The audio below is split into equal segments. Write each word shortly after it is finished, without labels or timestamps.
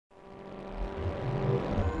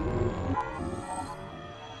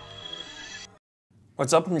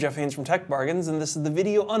What's up, I'm Jeff Haynes from Tech Bargains, and this is the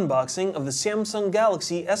video unboxing of the Samsung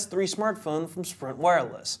Galaxy S3 smartphone from Sprint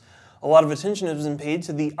Wireless. A lot of attention has been paid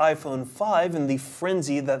to the iPhone 5 and the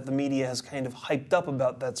frenzy that the media has kind of hyped up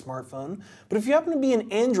about that smartphone. But if you happen to be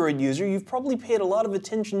an Android user, you've probably paid a lot of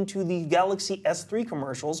attention to the Galaxy S3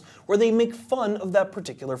 commercials where they make fun of that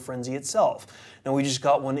particular frenzy itself. Now, we just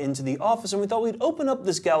got one into the office and we thought we'd open up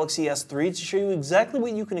this Galaxy S3 to show you exactly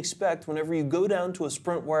what you can expect whenever you go down to a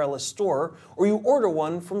Sprint Wireless store or you order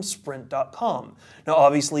one from Sprint.com. Now,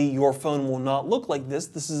 obviously, your phone will not look like this.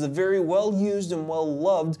 This is a very well-used and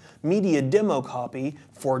well-loved media demo copy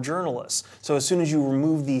for journalists. So as soon as you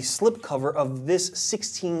remove the slipcover of this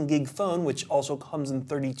 16 gig phone, which also comes in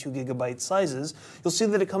 32 gigabyte sizes, you'll see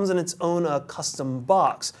that it comes in its own custom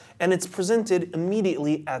box, and it's presented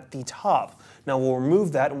immediately at the top. Now we'll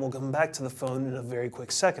remove that and we'll come back to the phone in a very quick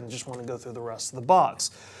second. I just want to go through the rest of the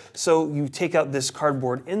box. So you take out this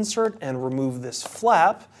cardboard insert and remove this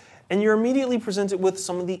flap, and you're immediately presented with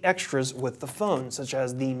some of the extras with the phone, such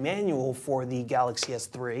as the manual for the Galaxy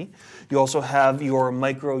S3. You also have your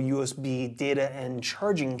micro USB data and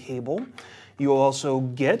charging cable. You'll also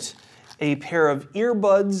get a pair of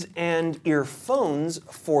earbuds and earphones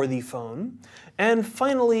for the phone. And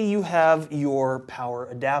finally, you have your power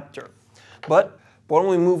adapter. But why don't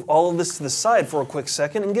we move all of this to the side for a quick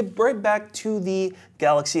second and get right back to the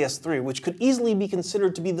Galaxy S3, which could easily be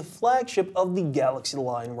considered to be the flagship of the Galaxy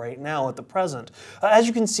line right now at the present. As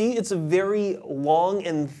you can see, it's a very long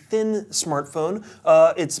and thin smartphone.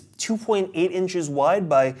 It's 2.8 inches wide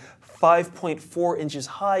by 5.4 inches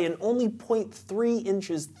high and only 0.3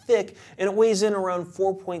 inches thick, and it weighs in around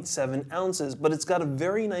 4.7 ounces, but it's got a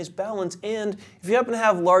very nice balance, and if you happen to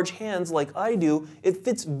have large hands like I do, it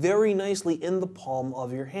fits very nicely in the palm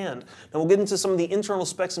of your hand. Now we'll get into some of the internal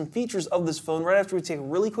specs and features of this phone right after we take a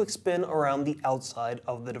really quick spin around the outside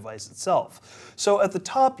of the device itself. So at the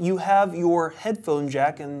top you have your headphone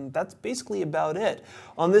jack, and that's basically about it.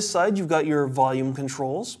 On this side you've got your volume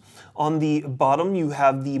controls. On the bottom you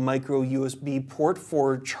have the micro USB port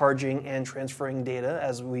for charging and transferring data,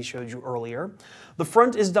 as we showed you earlier. The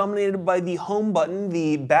front is dominated by the home button.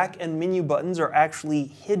 The back and menu buttons are actually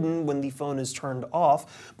hidden when the phone is turned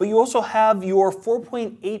off, but you also have your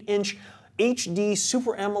 4.8-inch HD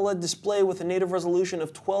Super AMOLED display with a native resolution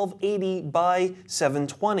of 1280 by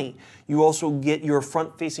 720. You also get your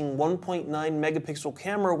front-facing 1.9 megapixel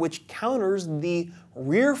camera, which counters the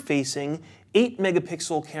rear-facing 8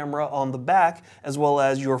 megapixel camera on the back, as well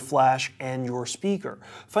as your flash and your speaker.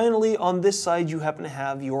 Finally, on this side, you happen to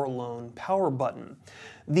have your lone power button.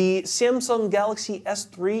 The Samsung Galaxy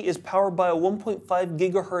S3 is powered by a 1.5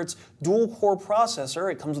 gigahertz dual-core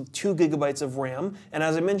processor. It comes with 2 gigabytes of RAM, and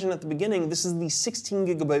as I mentioned at the beginning, this is the 16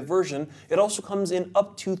 gigabyte version. It also comes in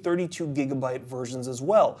up to 32 gigabyte versions as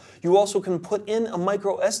well. You also can put in a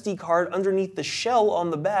MicroSD card underneath the shell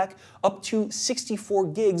on the back, up to 64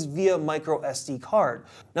 gigs via MicroSD card.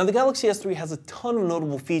 Now the Galaxy S3 has a ton of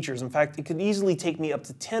notable features. In fact, it could easily take me up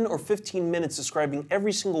to 10 or 15 minutes describing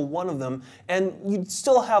every single one of them, and you'd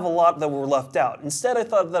still have a lot that were left out. Instead, I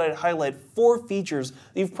thought that I'd highlight 4 features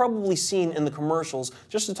that you've probably seen in the commercials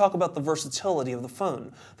just to talk about the versatility of the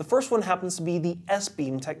phone. The first one happens to be the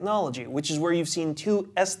S-Beam technology, which is where you've seen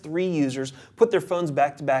 2 S3 users put their phones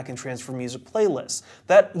back to back and transfer music playlists.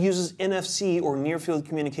 That uses NFC or near-field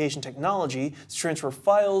communication technology to transfer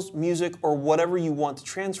files, music, or whatever you want to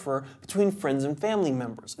transfer between friends and family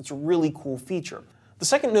members. It's a really cool feature. The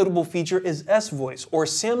second notable feature is S-Voice, or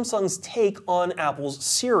Samsung's take on Apple's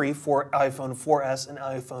Siri for iPhone 4S and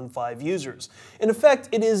iPhone 5 users. In effect,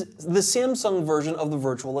 it is the Samsung version of the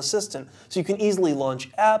virtual assistant, so you can easily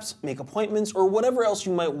launch apps, make appointments, or whatever else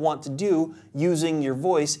you might want to do using your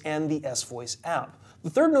voice and the S-Voice app. The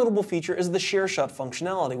third notable feature is the Share Shot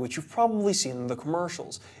functionality, which you've probably seen in the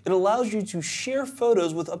commercials. It allows you to share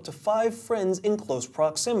photos with up to 5 friends in close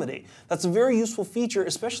proximity. That's a very useful feature,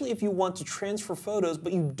 especially if you want to transfer photos,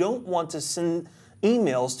 but you don't want to send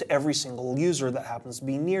emails to every single user that happens to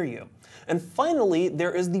be near you. And finally,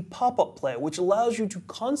 there is the pop-up play, which allows you to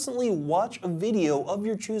constantly watch a video of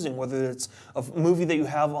your choosing, whether it's a movie that you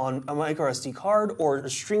have on a microSD card or a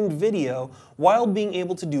streamed video, while being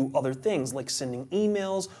able to do other things like sending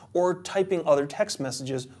emails or typing other text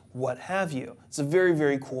messages, what have you. It's a very,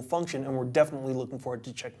 very cool function, and we're definitely looking forward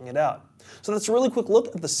to checking it out. So that's a really quick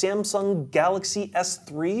look at the Samsung Galaxy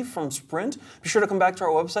S3 from Sprint. Be sure to come back to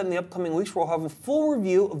our website in the upcoming weeks where we'll have a full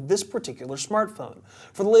review of this particular smartphone.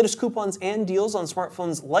 For the latest coupons and deals on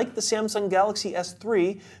smartphones like the Samsung Galaxy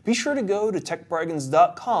S3, be sure to go to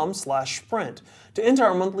techbargains.com/sprint. To enter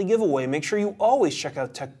our monthly giveaway, make sure you always check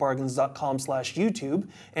out techbargains.com/YouTube,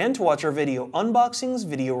 and to watch our video unboxings,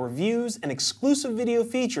 video reviews, and exclusive video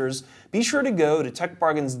features, be sure to go to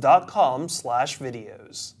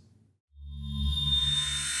techbargains.com/videos.